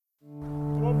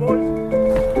boys.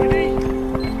 Ready?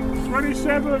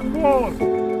 27 balls.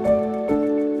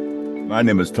 My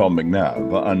name is Tom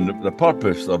McNab, and the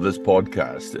purpose of this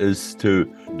podcast is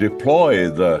to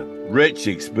deploy the rich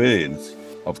experience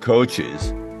of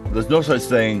coaches. There's no such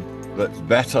thing that's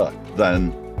better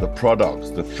than the products,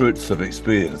 the fruits of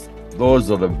experience. Those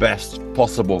are the best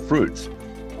possible fruits.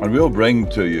 And we'll bring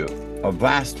to you a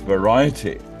vast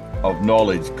variety of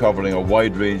knowledge covering a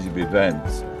wide range of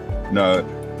events. Now,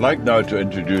 I'd like now to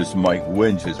introduce Mike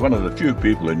Winch. He's one of the few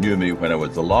people who knew me when I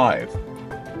was alive.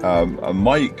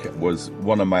 Mike was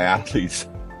one of my athletes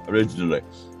originally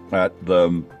at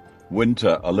the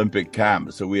Winter Olympic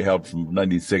Camps that we held from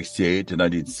 1968 to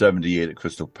 1978 at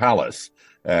Crystal Palace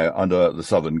under the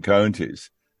Southern Counties.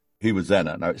 He was then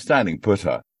an outstanding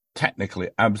putter, technically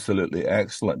absolutely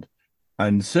excellent.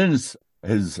 And since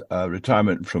his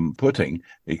retirement from putting,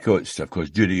 he coached, of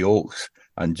course, Judy Oakes.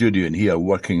 And Judy and he are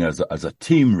working as a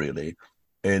team, really,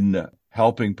 in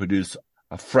helping produce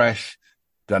a fresh,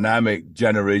 dynamic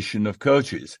generation of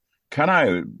coaches. Can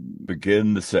I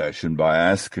begin the session by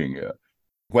asking you,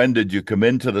 when did you come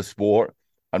into the sport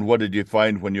and what did you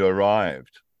find when you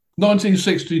arrived?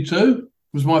 1962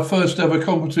 was my first ever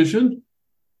competition,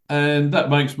 and that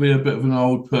makes me a bit of an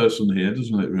old person here,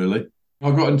 doesn't it, really?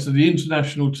 I got into the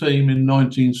international team in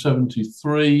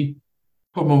 1973,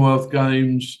 Commonwealth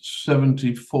Games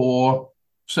 74,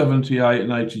 78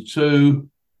 and 82,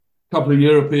 a couple of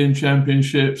European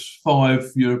championships,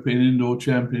 5 European indoor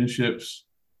championships.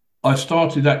 I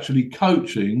started actually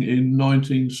coaching in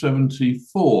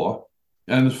 1974,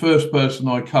 and the first person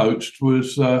I coached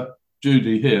was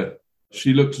Judy here.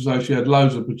 She looked as though she had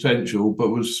loads of potential,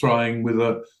 but was throwing with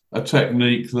a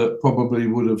technique that probably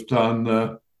would have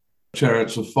done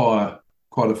Chariots of Fire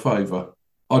quite a favour.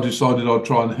 I decided I'd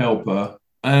try and help her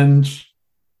and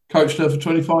coached her for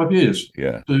 25 years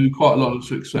to quite a lot of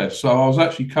success. So I was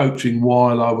actually coaching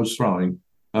while I was throwing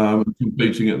and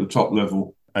competing at the top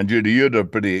level. And Judy, you had a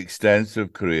pretty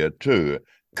extensive career too,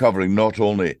 covering not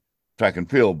only track and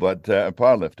field, but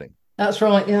powerlifting. That's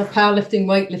right, yeah, powerlifting,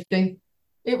 weightlifting.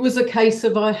 It was a case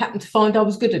of I happened to find I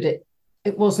was good at it.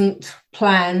 It wasn't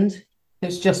planned.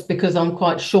 It's just because I'm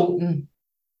quite short and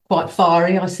quite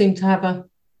fiery. I seem to have a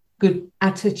good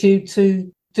attitude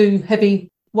to do heavy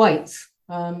weights.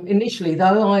 Initially,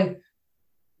 though,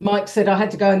 Mike said I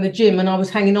had to go in the gym and I was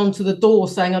hanging on to the door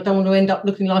saying I don't want to end up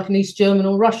looking like an East German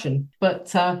or Russian.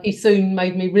 But he soon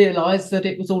made me realise that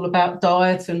it was all about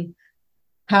diet and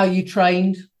how you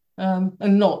trained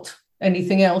and not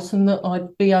anything else, and that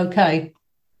I'd be okay.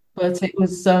 But it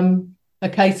was a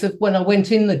case of when I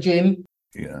went in the gym,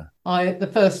 the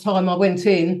first time I went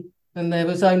in, and there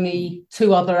was only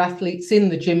 2 other athletes in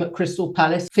the gym at Crystal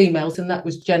Palace, females, and that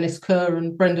was Janice Kerr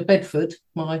and Brenda Bedford,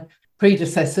 my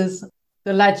predecessors.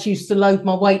 The lads used to load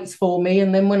my weights for me,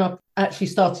 and then when I actually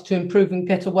started to improve and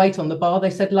get a weight on the bar, they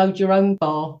said, load your own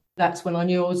bar. That's when I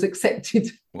knew I was accepted.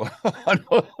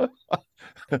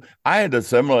 I had a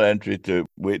similar entry to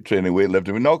weight training,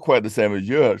 weightlifting, but not quite the same as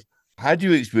yours. Had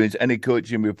you experienced any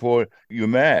coaching before you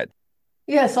met?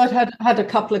 Yes, I'd had a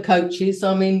couple of coaches.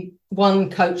 I mean, one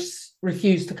coach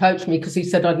refused to coach me because he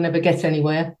said I'd never get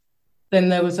anywhere. Then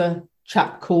there was a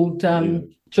chap called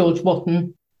George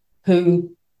Watton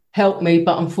who helped me,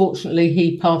 but unfortunately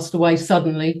he passed away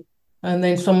suddenly. And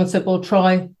then someone said, well,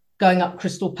 try going up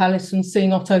Crystal Palace and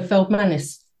seeing Otto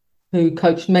Feldmanis, who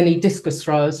coached many discus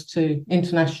throwers to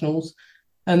internationals.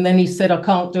 And then he said, I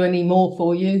can't do any more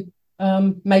for you.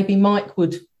 Maybe Mike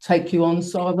would take you on.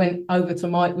 So I went over to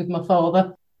Mike with my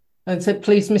father and said,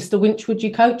 please, Mr. Winch, would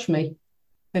you coach me?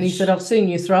 And he said, I've seen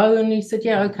you throw. And he said,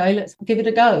 yeah, okay, let's give it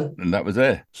a go. And that was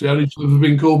it. See how he's ever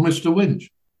been called Mr. Winch?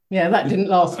 Yeah, that didn't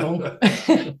last long.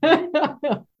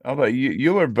 Although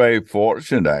you were very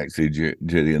fortunate, actually,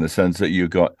 Judy, in the sense that you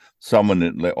got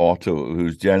someone like Otto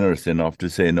who's generous enough to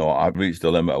say, no, I've reached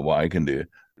the limit of what I can do.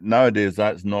 Nowadays,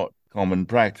 that's not common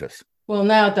practice. Well,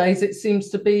 nowadays, it seems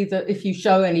to be that if you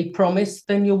show any promise,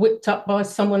 then you're whipped up by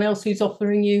someone else who's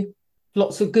offering you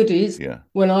lots of goodies. Yeah.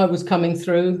 When I was coming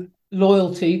through,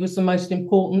 loyalty was the most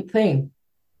important thing.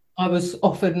 I was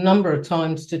offered a number of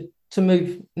times to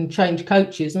move and change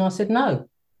coaches, and I said, no,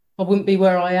 I wouldn't be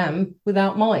where I am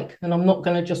without Mike, and I'm not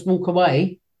going to just walk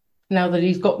away now that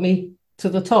he's got me to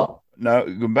the top. Now,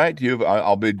 going back to you,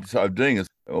 I'll be sort of doing this.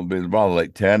 It'll be rather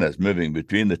like tennis, moving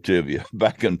between the two of you,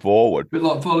 back and forward. A bit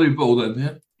like volleyball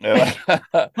then, yeah?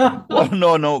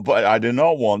 Well, no, but I do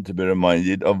not want to be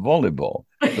reminded of volleyball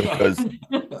because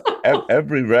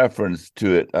every reference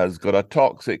to it has got a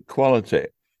toxic quality,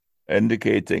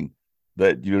 indicating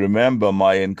that you remember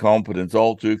my incompetence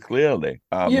all too clearly.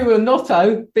 You and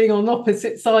Otto being on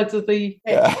opposite sides of the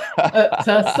at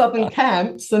Southern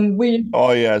camps, and we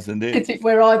oh yes, indeed, hit it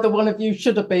where either one of you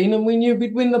should have been, and we knew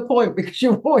we'd win the point because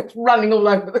you were always running all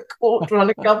over the court trying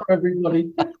to cover everybody.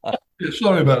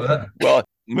 Sorry about that. Well,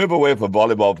 move away from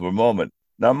volleyball for a moment.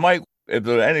 Now, Mike, if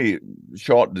there are any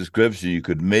short description you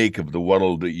could make of the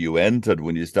world that you entered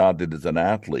when you started as an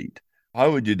athlete,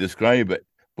 how would you describe it?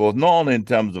 Both not only in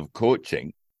terms of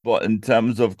coaching, but in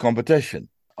terms of competition.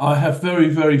 I have very,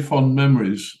 very fond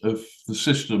memories of the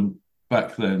system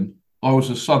back then. I was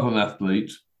a Southern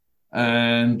athlete,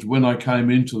 and when I came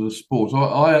into the sport,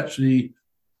 I actually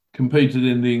competed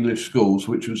in the English schools,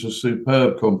 which was a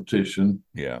superb competition.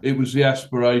 Yeah. It was the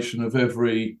aspiration of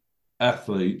every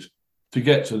athlete to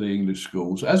get to the English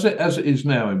schools, as it is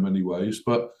now in many ways.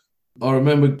 But I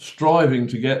remember striving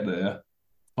to get there.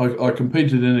 I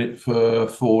competed in it for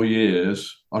 4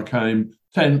 years. I came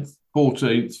 10th,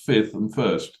 14th, 5th, and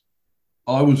 1st.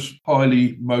 I was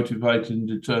highly motivated and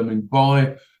determined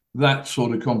by that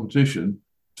sort of competition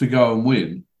to go and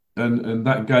win. And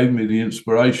that gave me the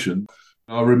inspiration.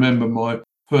 I remember my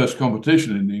first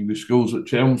competition in the English schools at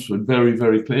Chelmsford very,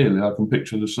 very clearly. I can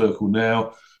picture the circle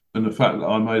now and the fact that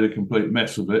I made a complete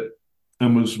mess of it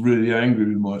and was really angry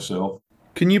with myself.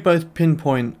 Can you both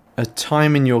pinpoint a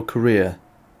time in your career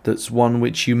that's one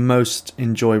which you most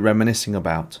enjoy reminiscing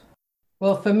about?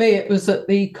 Well, for me, it was at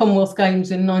the Commonwealth Games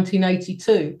in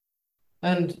 1982,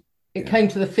 and it came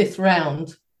to the 5th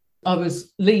round. I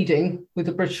was leading with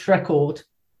a British record.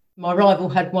 My rival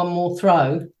had one more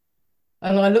throw,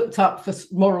 and I looked up for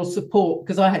moral support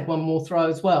because I had one more throw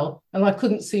as well, and I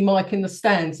couldn't see Mike in the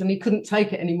stands, and he couldn't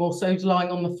take it anymore, so he was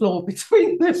lying on the floor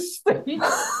between the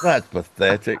seats. That's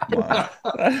pathetic, man.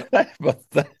 That's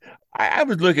pathetic. I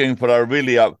was looking for a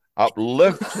really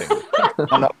uplifting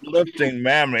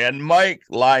memory, and Mike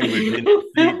lying between the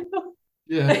seats.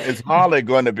 Yeah. It's hardly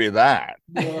going to be that.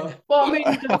 Yeah. Well, I mean,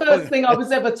 the first thing I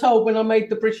was ever told when I made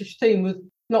the British team was,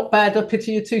 "Not bad, I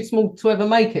pity you're too small to ever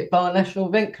make it," by a national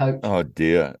event coach. Oh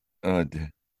dear. Oh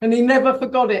dear. And he never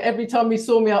forgot it. Every time he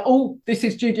saw me, this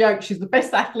is Judy Oakes. She's the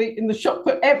best athlete in the shot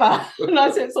put ever. And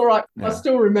I said, "It's all right. Yeah. I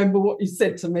still remember what you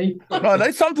said to me." No,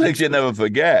 there's some things you never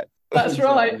forget. That's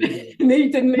right. And he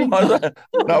didn't either.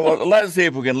 No, well, let's see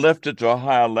if we can lift it to a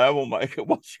higher level, Mike.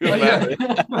 What's your memory?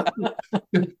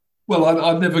 Well,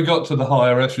 I never got to the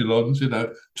higher echelons,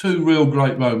 2 real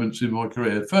great moments in my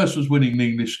career. First was winning the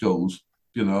English schools.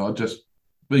 I just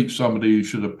beat somebody who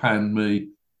should have panned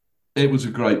me. It was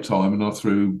a great time, and I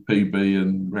threw PB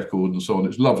and record and so on.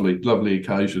 It's lovely, lovely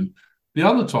occasion. The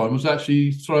other time was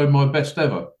actually throwing my best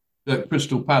ever at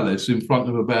Crystal Palace in front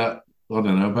of about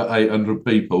 800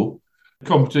 people. A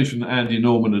competition that Andy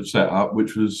Norman had set up,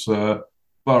 which was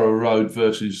Borough Road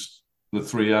versus the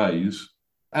 3As.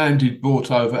 Andy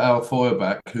brought over Al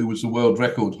Feuerbach, who was the world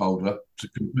record holder, to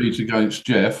compete against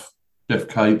Jeff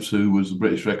Capes, who was the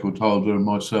British record holder, and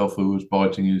myself, who was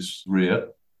biting his rear.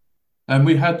 And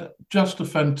we had just a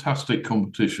fantastic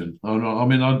competition. I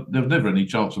mean, there was never any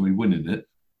chance of me winning it,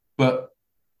 but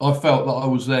I felt that I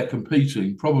was there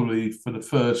competing probably for the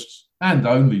first and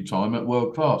only time at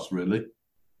world class, really.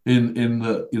 In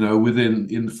the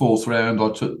 4th round,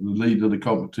 I took the lead of the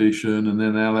competition, and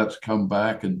then Al had to come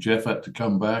back, and Jeff had to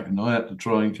come back, and I had to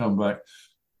try and come back.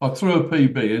 I threw a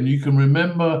PB, and you can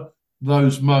remember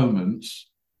those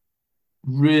moments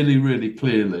really, really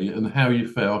clearly, and how you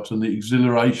felt, and the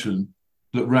exhilaration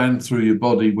that ran through your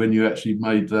body when you actually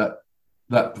made that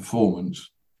performance.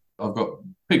 I've got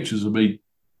pictures of me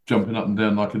jumping up and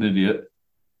down like an idiot,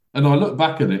 and I look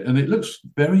back at it, and it looks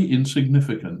very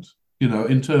insignificant.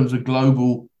 In terms of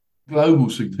global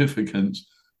significance.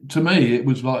 To me, it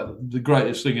was like the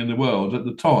greatest thing in the world. At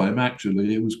the time,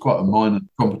 actually, it was quite a minor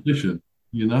competition,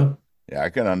 Yeah, I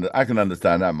can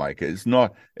understand that, Mike.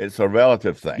 It's a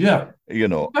relative thing. Yeah.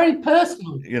 Very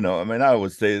personal. I mean, I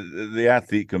would say the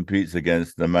athlete competes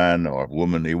against the man or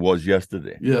woman he was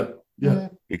yesterday. Yeah.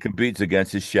 He competes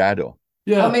against his shadow.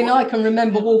 Yeah. I mean, I can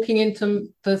remember walking into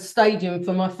the stadium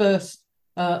for my first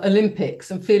Olympics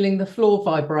and feeling the floor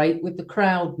vibrate with the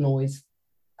crowd noise,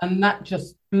 and that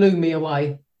just blew me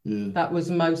away. Yeah. That was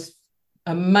the most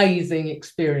amazing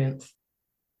experience.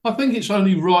 I think it's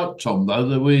only right, Tom, though,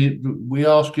 that we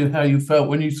ask you how you felt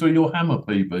when you threw your hammer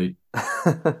PB.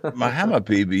 My hammer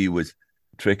PB was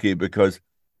tricky because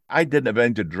I didn't have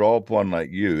anything to draw upon like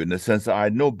you, in the sense that I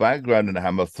had no background in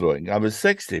hammer throwing. I was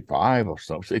 65 or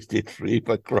so, 63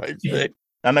 for Christ's sake.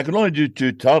 And I could only do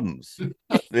 2 turns.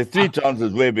 The 3 turns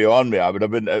was way beyond me. I would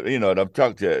have been, I'd have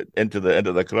chucked it into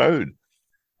the crowd.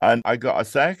 and I got a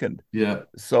second. Yeah.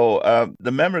 So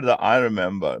the memory that I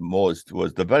remember most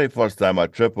was the very first time I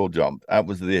triple jumped. That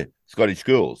was the Scottish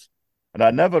schools. And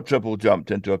I never triple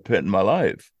jumped into a pit in my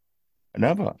life.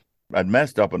 Never. I'd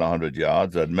messed up in 100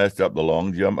 yards. I'd messed up the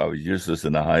long jump. I was useless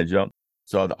in the high jump.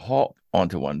 So I'd hop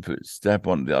onto one foot, step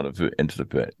on the other foot into the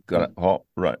pit. Got it, hop,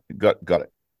 right, got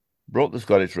it. Broke the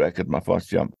Scottish record, my first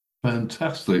jump.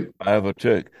 Fantastic. I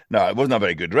overtook. No, it wasn't a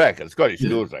very good record. Scottish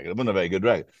schools record. It wasn't a very good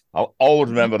record. I'll always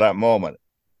remember that moment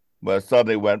where I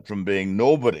suddenly went from being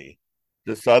nobody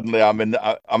to suddenly I'm in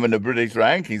the British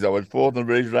rankings. I was fourth in the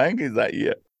British rankings that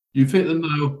year. You've hit the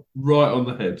nail right on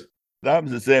the head. That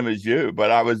was the same as you, but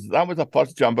that was the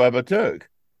first jump I ever took.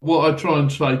 What I try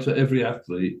and say to every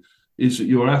athlete is that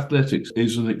your athletics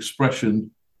is an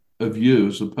expression of you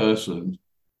as a person.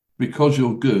 Because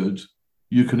you're good,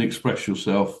 you can express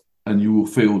yourself and you will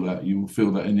feel that. You will feel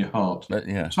that in your heart.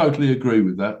 Yeah. Totally agree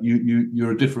with that.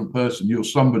 You're a different person. You're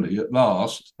somebody at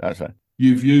last. That's right.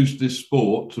 You've used this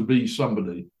sport to be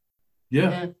somebody.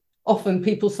 Yeah. Often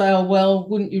people say, oh, well,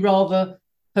 wouldn't you rather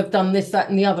have done this, that,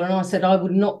 and the other? And I said, I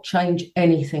would not change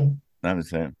anything. I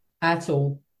understand. At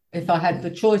all. If I had the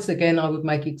choice again, I would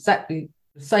make exactly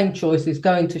the same choices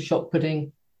going to shot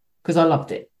putting because I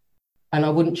loved it. And I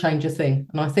wouldn't change a thing.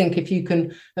 And I think if you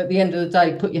can, at the end of the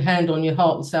day, put your hand on your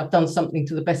heart and say, I've done something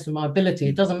to the best of my ability,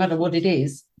 it doesn't matter what it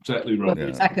is. Exactly right. Whether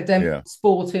it's academic,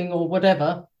 sporting, or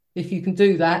whatever. If you can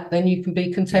do that, then you can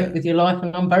be content with your life.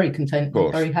 And I'm very content.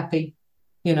 I'm very happy,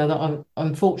 that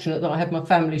I'm fortunate that I had my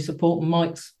family support and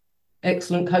Mike's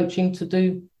excellent coaching to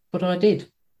do what I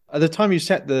did. At the time you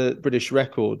set the British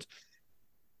record,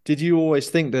 did you always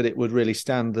think that it would really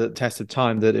stand the test of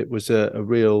time, that it was a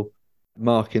real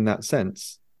mark in that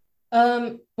sense?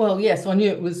 Well, yes, I knew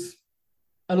it was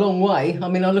a long way. I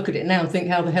mean, I look at it now and think,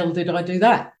 how the hell did I do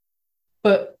that?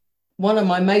 But one of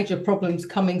my major problems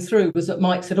coming through was that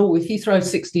Mike said, oh, if you throw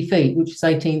 60 feet, which is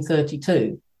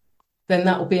 1832, then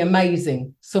that will be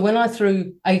amazing. So when I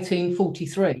threw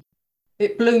 1843,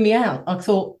 it blew me out. I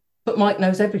thought, but Mike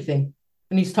knows everything.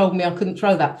 And he's told me I couldn't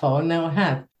throw that far, and now I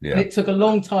have. Yeah. And it took a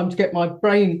long time to get my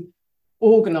brain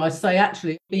organised, say,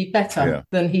 actually, it'd be better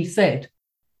than he said.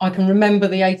 I can remember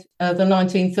the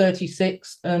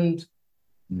 1936, and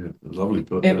lovely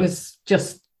book. It was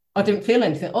just, I didn't feel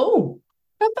anything. Oh,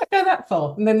 how'd that go that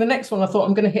far? And then the next one, I thought,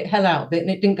 I'm going to hit hell out of it, and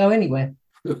it didn't go anywhere.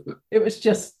 It was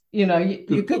just, you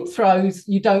good throws,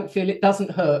 you don't feel it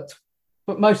doesn't hurt,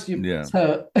 but most of you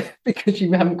hurt because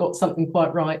you haven't got something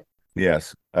quite right.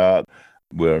 Yes.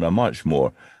 We're in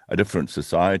a different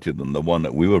society than the one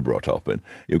that we were brought up in.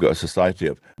 You've got a society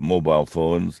of mobile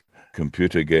phones,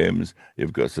 computer games.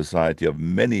 You've got a society of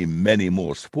many, many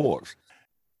more sports.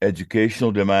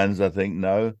 Educational demands, I think,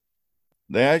 now.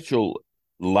 The actual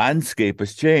landscape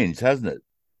has changed, hasn't it?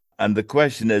 And the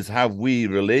question is, have we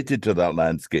related to that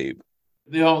landscape?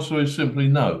 The answer is simply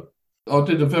no. I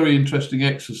did a very interesting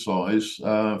exercise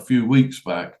a few weeks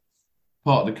back.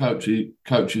 Part of the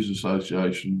Coaches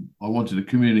Association, I wanted to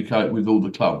communicate with all the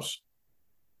clubs.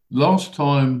 Last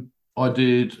time I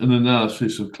did an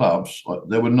analysis of clubs,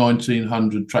 there were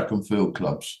 1,900 track and field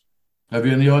clubs. Have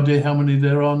you any idea how many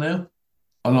there are now?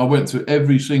 And I went through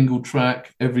every single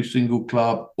track, every single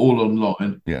club, all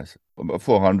online. Yes, about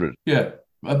 400. Yeah,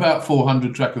 about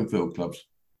 400 track and field clubs.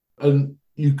 And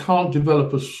you can't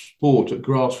develop a sport at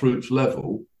grassroots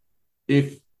level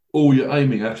if all you're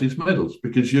aiming at is medals,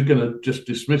 because you're going to just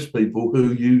dismiss people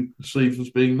who you perceive as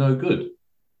being no good.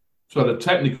 So the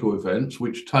technical events,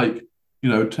 which take,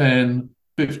 10,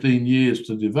 15 years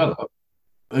to develop,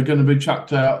 are going to be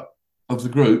chucked out of the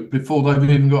group before they've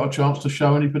even got a chance to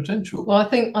show any potential. Well, I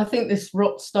think this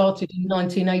rot started in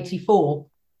 1984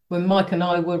 when Mike and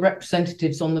I were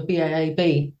representatives on the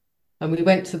BAAB, and we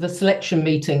went to the selection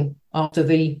meeting after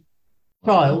the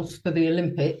trials for the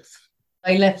Olympics.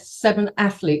 They left 7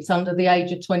 athletes under the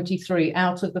age of 23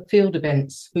 out of the field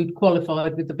events who'd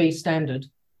qualified with the B standard.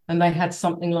 And they had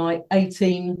something like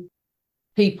 18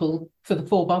 people for the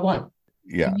 4x1.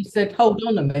 Yeah. And you said, hold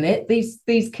on a minute,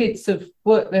 these kids have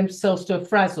worked themselves to a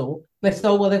frazzle. They said,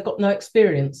 oh, well, they've got no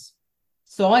experience.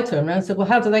 So I turned around and said, well,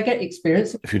 how do they get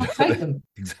experience if you don't take them?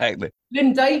 Exactly.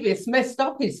 Lynn Davis messed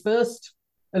up his first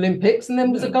Olympics and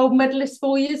then was a gold medalist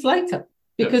 4 years later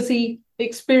because he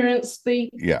experienced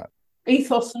the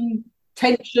ethos and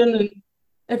tension and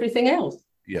everything else.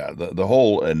 Yeah, the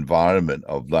whole environment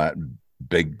of that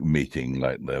big meeting,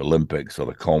 like the Olympics or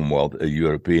the Commonwealth, a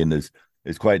European, is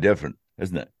quite different,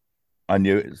 isn't it? And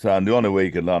the only way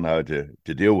you can learn how to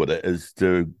deal with it is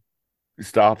to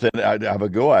start in, have a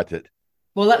go at it.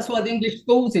 Well, that's why the English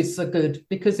schools is so good,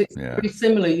 because it's pretty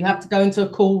similar. You have to go into a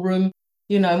call room,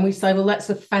 and we say, well,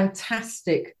 that's a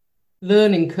fantastic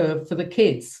learning curve for the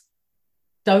kids.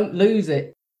 Don't lose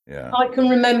it. Yeah. I can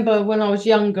remember when I was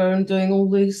younger and doing all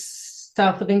these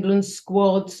South of England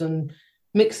squads and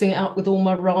mixing it up with all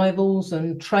my rivals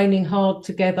and training hard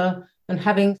together and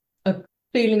having a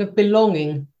feeling of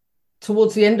belonging.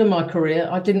 Towards the end of my career,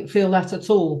 I didn't feel that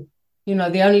at all. You know,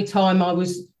 the only time I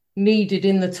was needed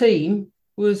in the team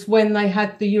was when they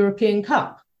had the European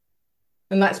Cup.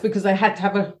 And that's because they had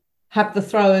to have the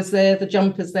throwers there, the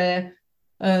jumpers there,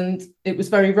 and it was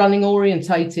very running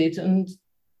orientated. And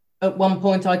at one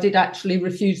point, I did actually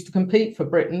refuse to compete for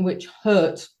Britain, which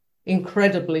hurt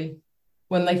incredibly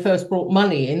when they first brought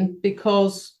money in,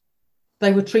 because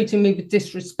they were treating me with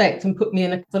disrespect and put me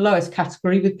in the lowest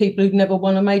category with people who'd never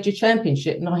won a major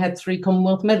championship. And I had 3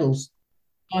 Commonwealth medals.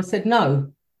 I said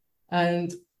no.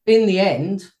 And in the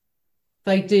end,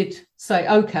 they did say,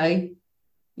 OK,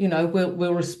 you know,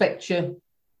 we'll respect you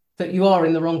that you are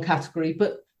in the wrong category.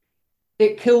 But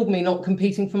it killed me not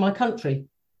competing for my country,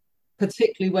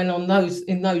 particularly when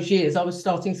in those years I was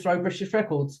starting to throw British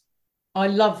records. I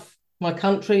love my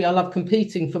country. I love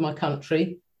competing for my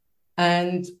country.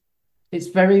 And it's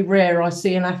very rare I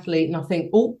see an athlete and I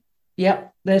think, oh,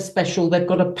 yep, they're special. They've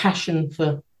got a passion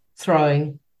for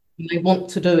throwing. They want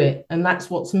to do it. And that's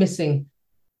what's missing.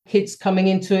 Kids coming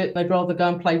into it, they'd rather go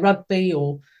and play rugby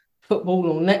or football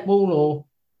or netball or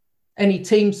any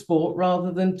team sport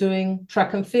rather than doing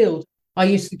track and field. I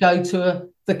used to go to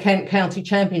the Kent County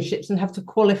Championships and have to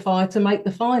qualify to make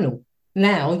the final.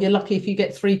 Now you're lucky if you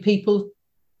get 3 people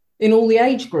in all the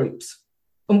age groups.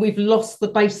 And we've lost the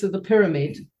base of the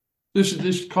pyramid.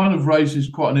 This kind of raises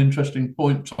quite an interesting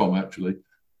point, Tom, actually.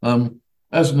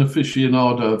 As an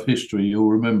aficionado of history, you'll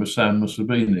remember Sam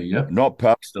Mussolini, yeah? Not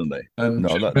personally. And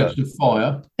Chariots of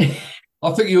Fire.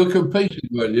 I think you were competing,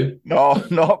 weren't you? No,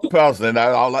 not personally. No,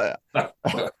 I'll let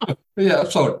Yeah,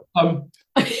 sorry.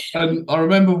 And I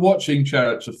remember watching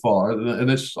Chariots of Fire,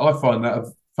 and I find that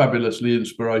a fabulously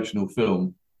inspirational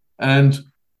film. And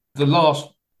the last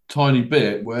tiny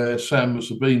bit where Sam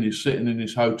Mussolini is sitting in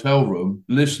his hotel room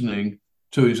listening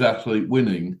to his athlete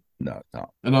winning. No.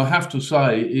 And I have to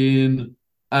say,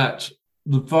 at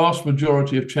the vast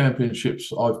majority of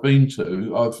championships I've been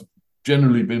to, I've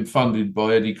generally been funded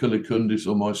by Eddie Kulikundis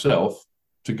or myself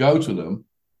to go to them.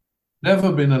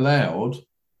 Never been allowed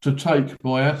to take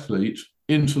my athlete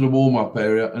into the warm-up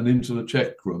area and into the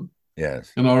check room.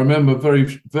 Yes. And I remember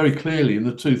very, very clearly in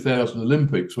the 2000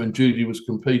 Olympics when Judy was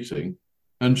competing,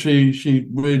 and she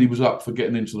really was up for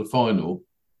getting into the final.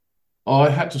 I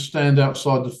had to stand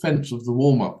outside the fence of the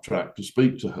warm-up track to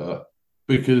speak to her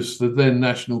because the then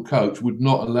national coach would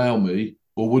not allow me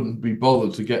or wouldn't be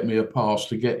bothered to get me a pass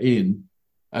to get in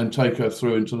and take her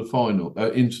through into the final,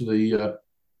 into the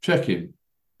check-in.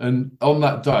 And on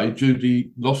that day,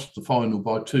 Judy lost the final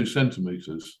by 2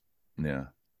 centimetres. Yeah.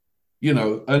 You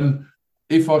know, and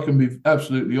if I can be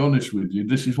absolutely honest with you,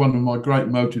 this is one of my great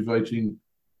motivating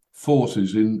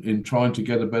forces in trying to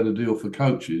get a better deal for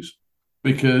coaches,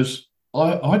 because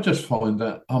I just find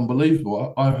that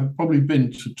unbelievable. I have probably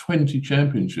been to 20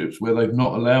 championships where they've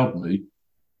not allowed me.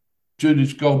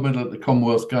 Judy's gold medal at the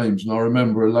Commonwealth Games, and I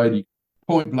remember a lady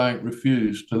point blank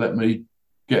refused to let me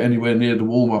get anywhere near the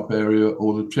warm-up area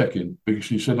or the check-in because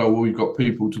she said, oh, well, we've got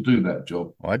people to do that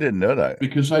job. Oh, I didn't know that.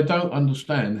 Because they don't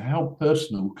understand how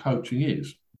personal coaching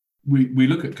is. We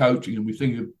look at coaching and we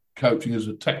think of coaching as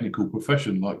a technical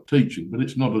profession like teaching, but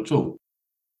it's not at all.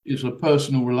 It's a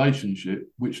personal relationship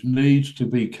which needs to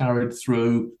be carried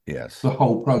through the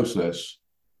whole process.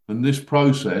 And this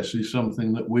process is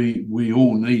something that we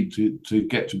all need to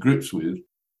get to grips with.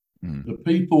 The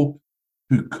people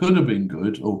who could have been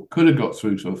good or could have got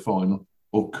through to a final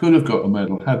or could have got a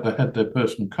medal had they had their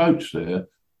personal coach there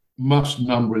must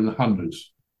number in the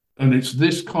hundreds. And it's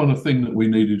this kind of thing that we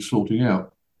needed sorting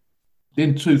out.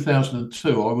 In 2002,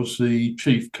 I was the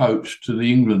chief coach to the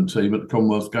England team at the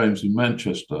Commonwealth Games in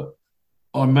Manchester.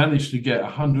 I managed to get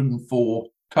 104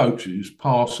 coaches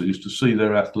passes to see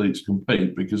their athletes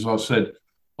compete because I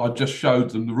just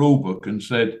showed them the rule book and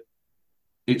said,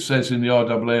 it says in the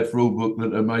IAAF rule book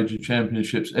that at major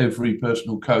championships, every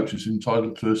personal coach is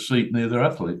entitled to a seat near their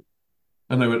athlete.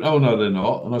 And they went, oh, no, they're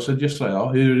not. And I said, yes, they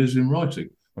are. Here it is in writing.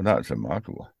 Well, that's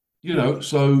remarkable. You know,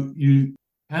 so you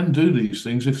can do these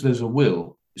things if there's a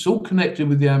will. It's all connected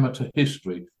with the amateur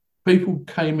history. People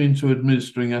came into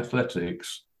administering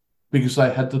athletics because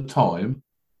they had the time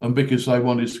and because they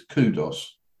wanted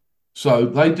kudos. So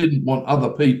they didn't want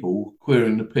other people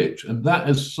querying the pitch. And that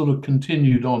has sort of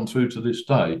continued on through to this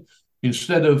day.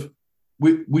 Instead of,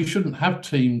 we shouldn't have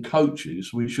team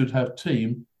coaches, we should have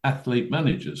team athlete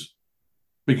managers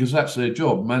because that's their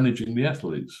job, managing the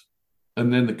athletes.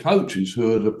 And then the coaches,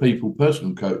 who are the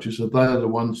personal coaches, they're the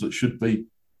ones that should be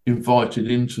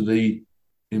invited into the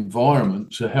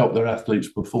environment to help their athletes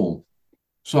perform.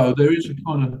 So there is a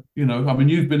kind of,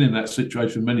 you've been in that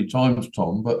situation many times,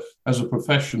 Tom, but as a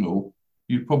professional,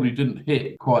 you probably didn't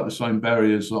hit quite the same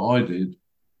barriers that I did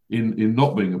in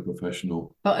not being a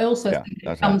professional. But I also think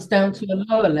it comes down to a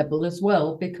lower level as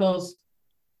well, because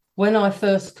when I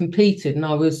first competed and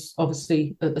I was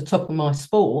obviously at the top of my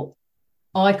sport,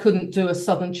 I couldn't do a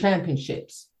Southern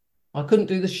Championships. I couldn't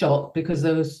do the shot because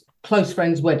there was a close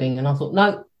friend's wedding. And I thought,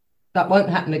 no, that won't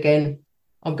happen again.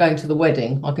 I'm going to the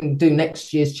wedding. I can do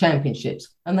next year's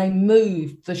championships. And they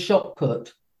moved the shot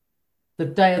put, the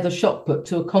day of the shot put,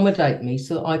 to accommodate me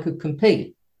so that I could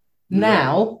compete. Yeah.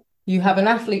 Now you have an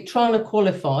athlete trying to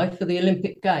qualify for the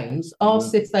Olympic Games,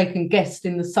 asked if they can guest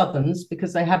in the Southerns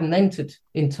because they haven't entered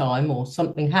in time or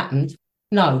something happened.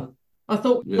 No, I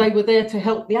thought they were there to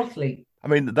help the athlete. I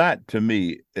mean, that to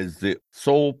me is the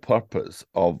sole purpose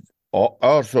of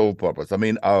our sole purpose. I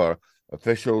mean, our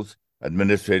officials,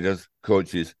 administrators,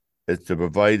 coaches, is to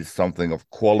provide something of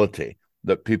quality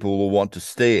that people will want to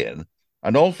stay in,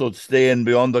 and also stay in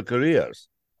beyond their careers,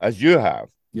 as you have.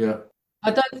 Yeah.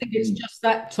 I don't think it's just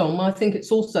that, Tom. I think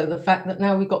it's also the fact that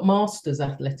now we've got masters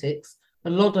athletics. A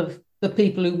lot of the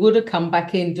people who would have come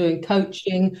back in doing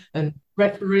coaching and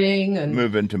refereeing and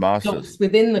move into masters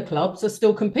within the clubs are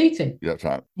still competing. That's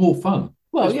right. More fun.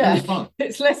 Well,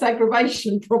 it's less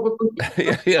aggravation, probably.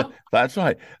 yeah, that's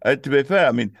right. To be fair,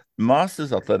 I mean,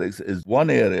 masters athletics is one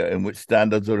area in which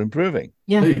standards are improving.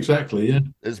 Yeah, exactly. Yeah,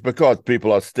 it's because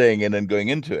people are staying in and going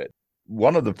into it.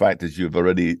 One of the factors you've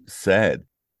already said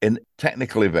in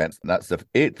technical events, and that's the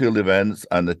 8-field events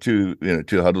and the two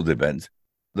huddled events,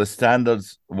 the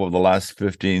standards over the last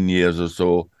 15 years or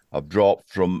so have dropped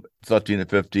from 13 to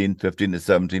 15, 15 to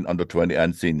 17, under 20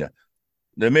 and senior.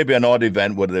 There may be an odd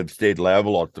event where they've stayed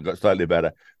level or got slightly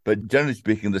better, but generally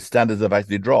speaking, the standards have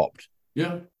actually dropped.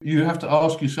 Yeah, you have to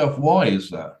ask yourself, why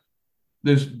is that?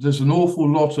 There's an awful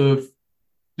lot of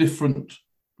different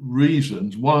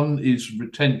reasons. One is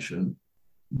retention.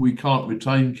 We can't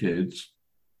retain kids.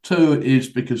 2 is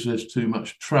because there's too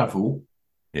much travel.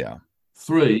 Yeah.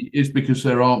 3 is because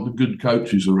there aren't the good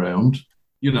coaches around.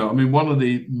 One of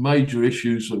the major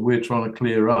issues that we're trying to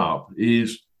clear up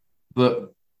is that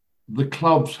the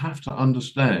clubs have to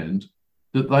understand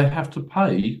that they have to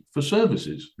pay for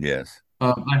services. Yes.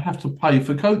 They have to pay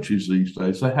for coaches these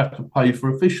days. They have to pay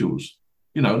for officials.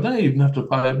 They even have to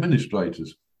pay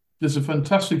administrators. There's a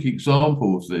fantastic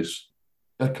example of this.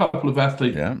 A couple of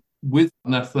athletes with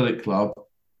an athletic club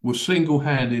were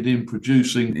single-handed in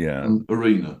producing an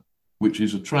arena, which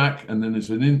is a track, and then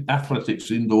there's an athletics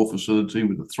indoor facility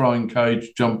with a throwing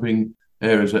cage, jumping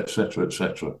areas, etc.,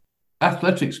 etc.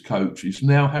 Athletics coaches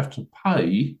now have to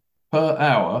pay per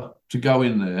hour to go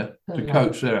in there to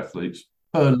coach their athletes,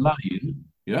 per lane.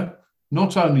 Yeah.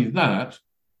 Not only that,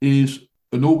 is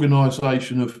an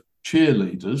organisation of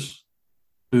cheerleaders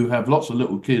who have lots of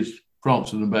little kids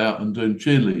prancing about and doing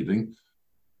cheerleading,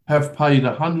 have paid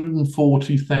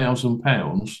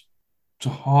 £140,000 to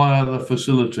hire the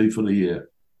facility for the year.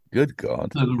 Good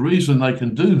God. Now, the reason they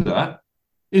can do that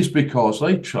is because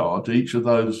they charge each of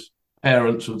those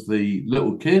parents of the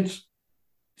little kids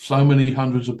so many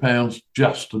hundreds of pounds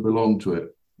just to belong to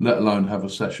it, let alone have a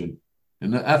session. In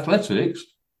the athletics,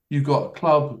 you've got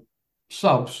club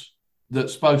subs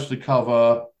that's supposed to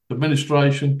cover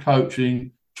administration,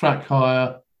 coaching, track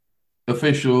hire,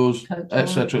 officials,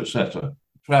 etc.,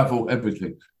 travel,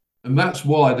 everything. And that's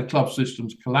why the club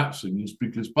system's collapsing, is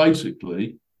because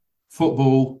basically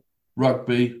football,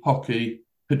 rugby, hockey,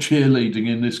 cheerleading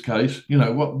in this case,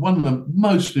 one of the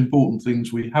most important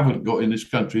things we haven't got in this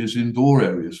country is indoor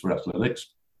areas for athletics.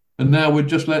 And now we're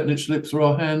just letting it slip through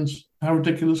our hands. How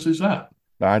ridiculous is that?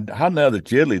 I hadn't heard the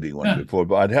cheerleading one before,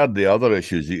 but I'd heard the other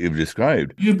issues that you've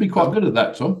described. You'd be quite good at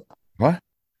that, Tom. What?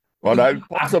 Well, I'd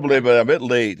possibly been a bit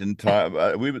late in time.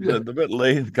 A bit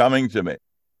late coming to me.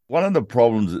 One of the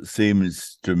problems, it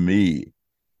seems to me,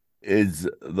 is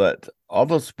that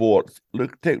other sports,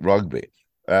 take rugby.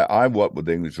 I worked with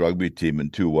the English rugby team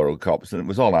in 2 World Cups, and it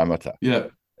was all amateur. Yeah.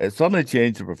 It suddenly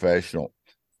changed to professional.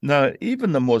 Now,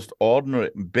 even the most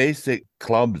ordinary, basic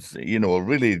clubs,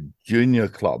 really junior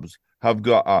clubs, have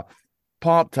got a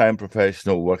part-time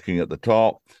professional working at the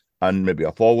top, and maybe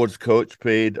a forwards coach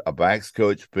paid, a backs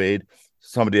coach paid,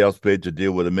 somebody else paid to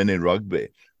deal with a mini rugby.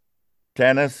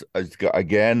 Tennis has got,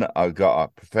 again, I've got a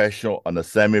professional and a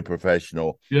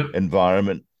semi-professional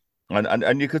environment.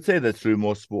 And you could say that through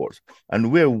most sports.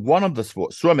 And we're one of the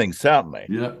sports, swimming certainly,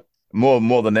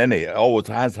 more than any, it always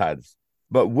has had.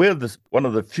 But we're one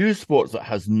of the few sports that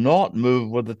has not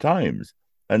moved with the times.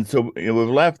 And so we've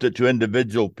left it to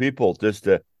individual people just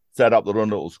to set up their own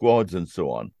little squads and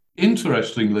so on.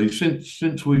 Interestingly,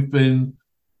 since we've been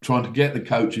trying to get the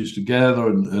coaches together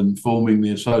and forming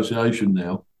the association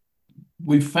now,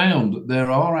 we've found that there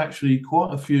are actually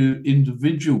quite a few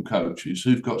individual coaches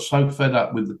who've got so fed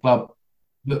up with the club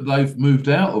that they've moved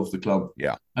out of the club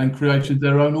and created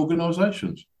their own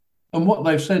organisations. And what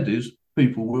they've said is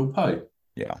people will pay.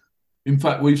 Yeah. In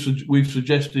fact, we've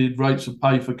suggested rates of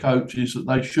pay for coaches that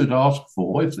they should ask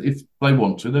for if they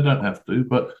want to. They don't have to,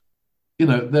 but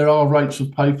there are rates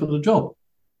of pay for the job.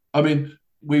 I mean,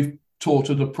 we've taught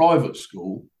at a private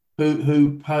school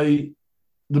who pay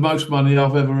the most money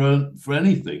I've ever earned for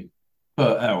anything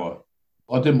per hour.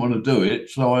 I didn't want to do it,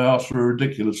 so I asked for a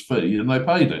ridiculous fee, and they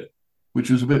paid it,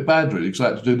 which was a bit bad, really, because I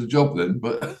had to do the job then.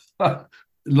 But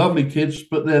lovely kids,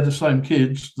 but they're the same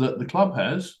kids that the club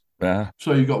has. Yeah.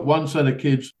 So you've got one set of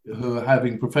kids who are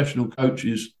having professional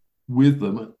coaches with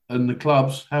them, and the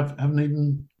clubs haven't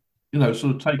even,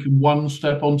 sort of taken one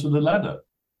step onto the ladder.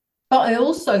 But I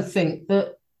also think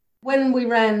that when we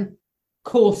ran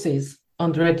courses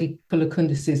under Eddie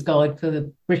Kulakundis's guide for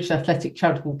the British Athletic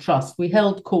Charitable Trust, we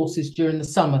held courses during the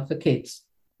summer for kids.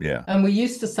 Yeah. And we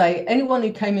used to say anyone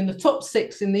who came in the top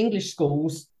 6 in the English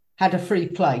schools had a free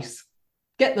place.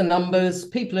 Get the numbers,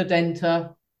 people would enter,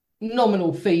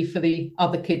 nominal fee for the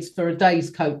other kids for a day's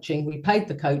coaching. We paid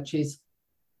the coaches.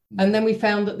 And then we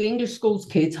found that the English schools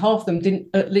kids, half of them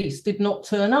did not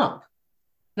turn up.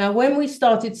 Now, when we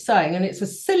started saying, and it's a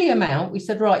silly amount, we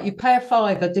said, right, you pay a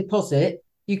 £5 deposit,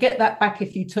 you get that back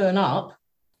if you turn up.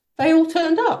 They all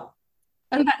turned up.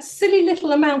 And that silly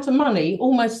little amount of money,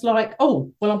 almost like,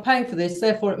 oh, well, I'm paying for this,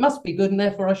 therefore it must be good, and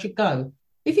therefore I should go.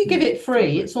 If you give it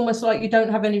free, it's almost like you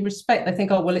don't have any respect. They think,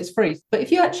 oh, well, it's free. But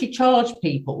if you actually charge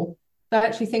people, they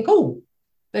actually think, oh,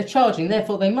 they're charging,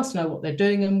 therefore they must know what they're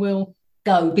doing and will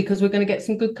go because we're going to get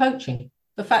some good coaching.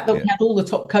 The fact that we had all the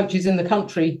top coaches in the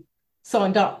country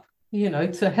signed up,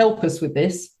 to help us with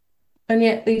this, and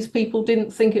yet these people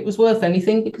didn't think it was worth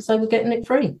anything because they were getting it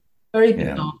free. Very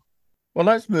bizarre. Well,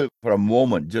 let's move for a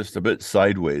moment just a bit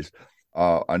sideways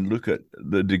and look at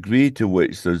the degree to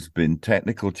which there's been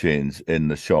technical change in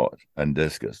the shot and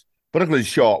discus, particularly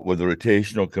shot with the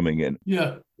rotational coming in.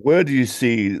 Yeah. Where do you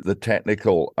see the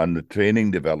technical and the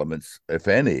training developments, if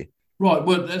any? Right,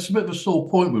 well, that's a bit of a sore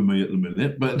point with me at the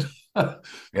minute, but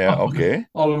yeah, okay.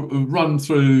 I'll run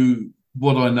through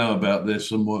what I know about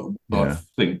this and what I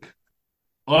think.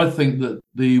 I think that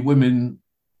the women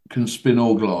can spin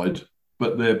or glide,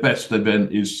 but their best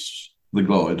event is the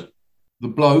glide. The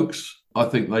blokes, I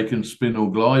think they can spin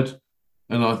or glide,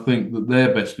 and I think that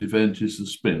their best event is the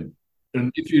spin.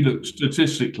 And if you look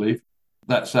statistically,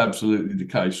 that's absolutely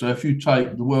the case. So if you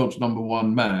take the world's number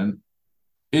one man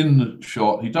in the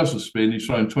shot, he does the spin, he's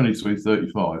thrown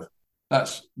 23.35.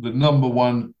 That's the number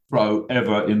one throw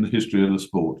ever in the history of the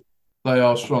sport. They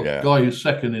are strong. The guy who's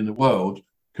second in the world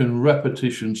can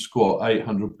repetition squat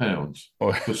 800 pounds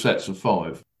for sets of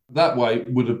 5. That way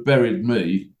would have buried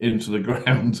me into the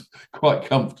ground quite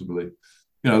comfortably.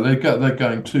 They're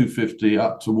going 250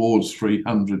 up towards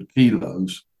 300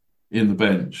 kilos in the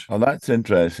bench. Oh, that's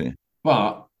interesting.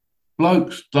 But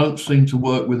blokes don't seem to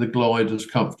work with a glide as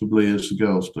comfortably as the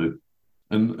girls do.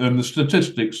 And the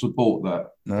statistics support that.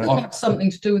 It has something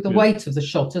to do with the weight of the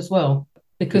shot as well,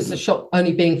 because the shot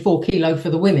only being 4 kilo for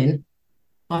the women,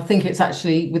 I think it's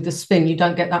actually with the spin, you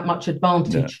don't get that much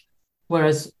advantage. Yeah.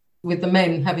 Whereas with the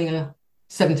men having a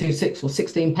 726 or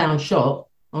 16-pound shot,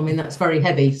 I mean, that's very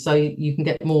heavy. So you can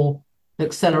get more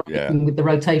acceleration with the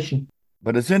rotation.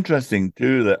 But it's interesting,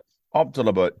 too, that up till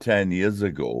about 10 years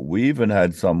ago, we even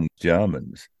had some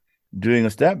Germans doing a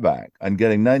step back and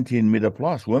getting 19-meter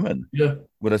plus women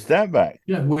with a step back.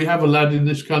 Yeah, we have a lad in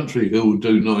this country who will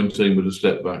do 19 with a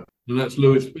step back, and that's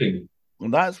Lewis Ping.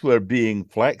 And that's where being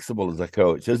flexible as a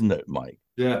coach, isn't it, Mike?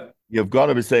 Yeah. You've got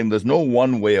to be saying there's no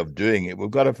one way of doing it. We've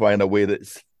got to find a way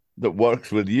that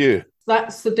works with you.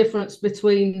 That's the difference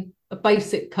between a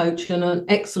basic coach and an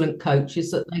excellent coach,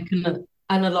 is that they can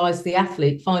analyse the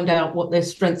athlete, find out what their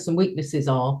strengths and weaknesses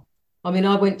are. I mean,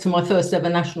 I went to my first ever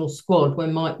national squad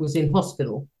when Mike was in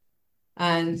hospital,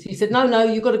 and he said, no,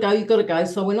 you've got to go.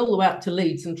 So I went all the way out to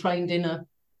Leeds and trained in a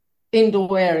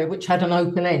indoor area which had an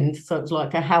open end. So it was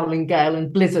like a howling gale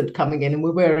and blizzard coming in, and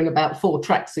we're wearing about 4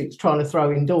 tracksuits trying to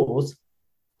throw indoors.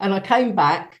 And I came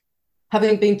back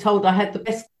having been told I had the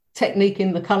best technique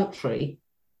in the country.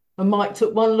 And Mike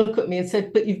took one look at me and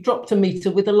said, but you've dropped a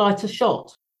metre with a lighter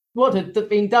shot. What had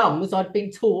been done was I'd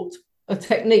been taught a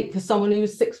technique for someone who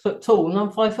was 6 foot tall and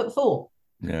I'm 5'4".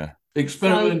 Yeah.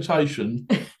 Experimentation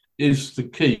is the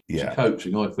key to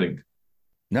coaching, I think.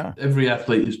 Yeah. Every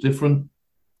athlete is different.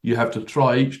 You have to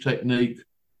try each technique,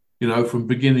 from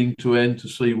beginning to end to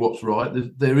see what's right.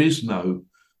 There is no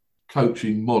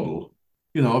coaching model.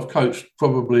 I've coached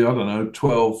probably, 12,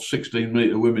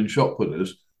 16-metre women shot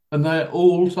putters, and they're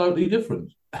all totally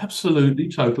different. Absolutely,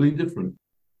 totally different.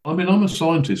 I mean, I'm a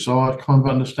scientist, so I kind of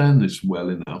understand this well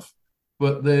enough,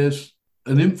 but there's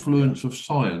an influence of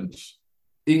science,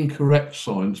 incorrect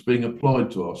science, being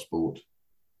applied to our sport.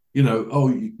 You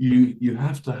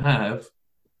have to have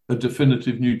a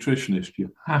definitive nutritionist.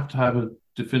 You have to have a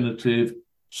definitive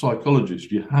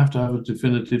psychologist. You have to have a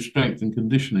definitive strength and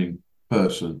conditioning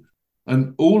person.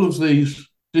 And all of these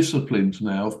disciplines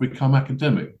now have become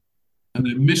academic, and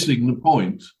they're missing the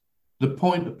point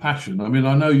of passion. I mean,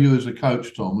 I know you as a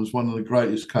coach, Tom, as one of the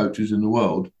greatest coaches in the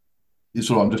world.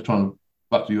 I'm just trying to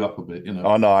butter you up a bit,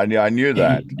 Oh no, I knew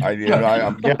that.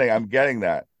 I'm getting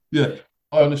that. Yeah,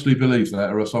 I honestly believe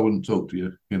that, or else I wouldn't talk to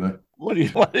you. What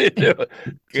do you do?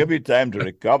 Give me time to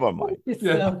recover, Mike.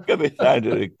 Yeah. Give me time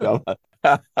to recover.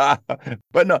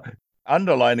 But no,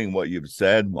 underlining what you've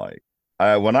said, Mike.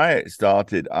 When I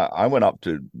started, I went up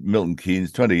to Milton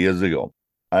Keynes 20 years ago,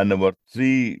 and there were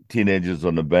 3 teenagers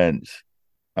on the bench,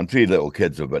 and 3 little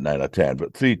kids of about 9 or 10,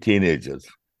 but 3 teenagers.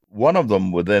 One of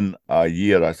them, within a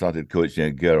year, I started coaching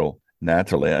a girl,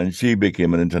 Natalie, and she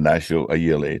became an international a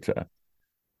year later.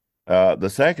 The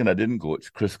second I didn't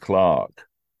coach, Chris Clark,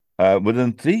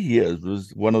 within 3 years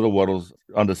was one of the world's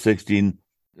under 16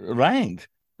 ranked.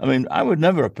 I mean, I would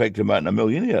never have picked him out in a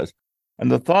million years.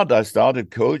 And the third I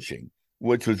started coaching,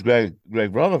 which was Greg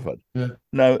Rutherford. Yeah.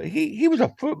 Now, he was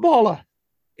a footballer.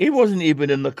 He wasn't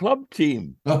even in the club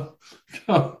team.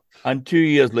 And 2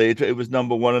 years later, it was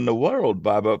number 1 in the world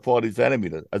by about 40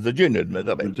 centimeters, as a junior,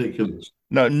 admittedly. Ridiculous.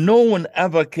 Now, no one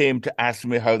ever came to ask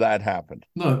me how that happened.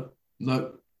 No.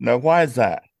 Now, why is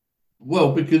that?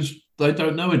 Well, because they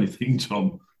don't know anything,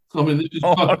 Tom. I mean,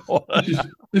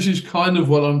 this is kind of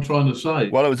what I'm trying to say.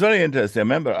 Well, it was very interesting. I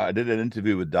remember I did an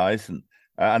interview with Dyson.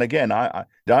 And again,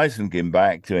 Dyson came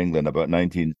back to England about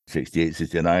 1968,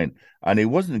 69, and he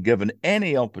wasn't given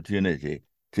any opportunity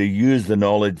to use the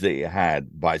knowledge that he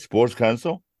had by Sports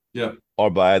Council or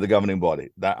by the governing body.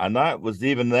 That was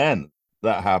even then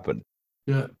that happened.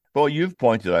 Yeah. Well, you've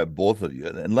pointed out, both of you,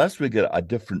 unless we get a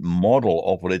different model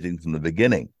operating from the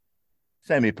beginning,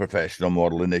 semi-professional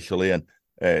model initially, and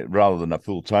rather than a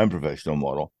full-time professional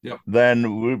model,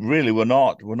 then we're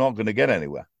not going to get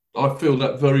anywhere. I feel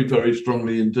that very, very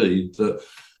strongly indeed,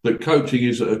 that coaching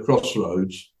is at a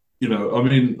crossroads. I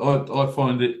mean, I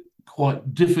find it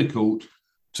quite difficult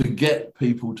to get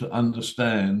people to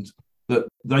understand that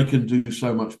they can do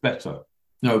so much better,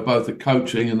 both at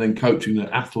coaching and then coaching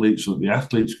the athletes, so that the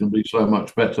athletes can be so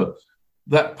much better.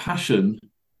 That passion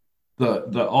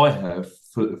that I have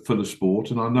for the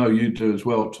sport, and I know you do as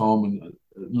well, Tom, and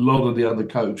a lot of the other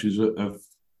coaches of,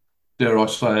 dare I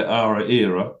say it, our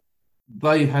era,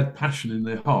 they had passion in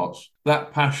their hearts.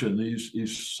 That passion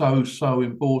is so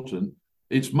important.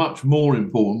 It's much more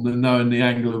important than knowing the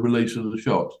angle of release of the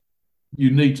shot.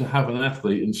 You need to have an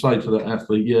athlete and say to that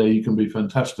athlete, yeah, you can be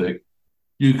fantastic.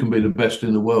 You can be the best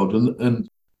in the world. And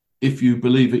if you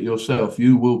believe it yourself,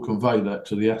 you will convey that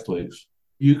to the athletes.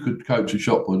 You could coach a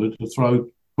shot putter to throw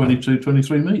 22,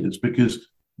 23 metres because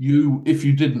if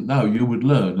you didn't know, you would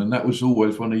learn. And that was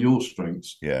always one of your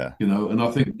strengths. Yeah. And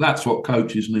I think that's what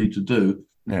coaches need to do.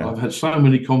 Yeah. I've had so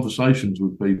many conversations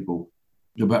with people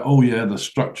about, the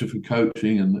structure for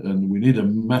coaching and we need a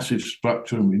massive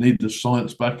structure and we need the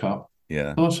science backup.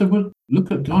 Yeah. And I said, well,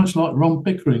 look at guys like Ron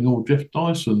Pickering or Jeff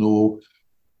Dyson or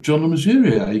John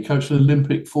Mazurier. He coached an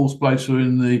Olympic fourth placer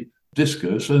in the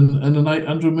discus and an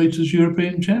 800 metres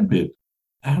European champion.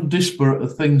 How disparate are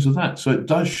things of that? So it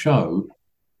does show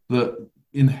that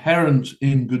inherent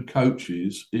in good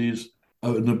coaches is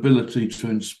an ability to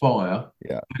inspire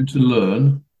and to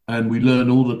learn. And we learn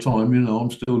all the time.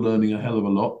 I'm still learning a hell of a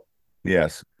lot.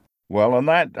 Yes. Well, on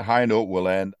that high note, we'll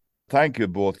end. Thank you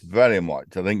both very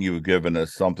much. I think you've given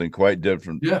us something quite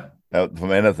different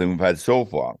from anything we've had so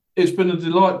far. It's been a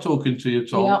delight talking to you,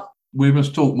 Tom. Yeah. We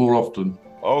must talk more often.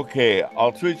 Okay,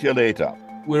 I'll tweet you later.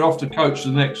 We're off to coach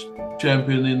the next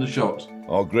champion in the shot.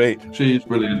 Oh, great. She's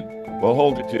brilliant. We'll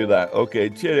hold you to that. Okay,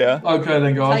 cheerio. Okay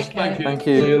then, guys. Take care. Thank you. Thank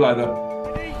you. See you later.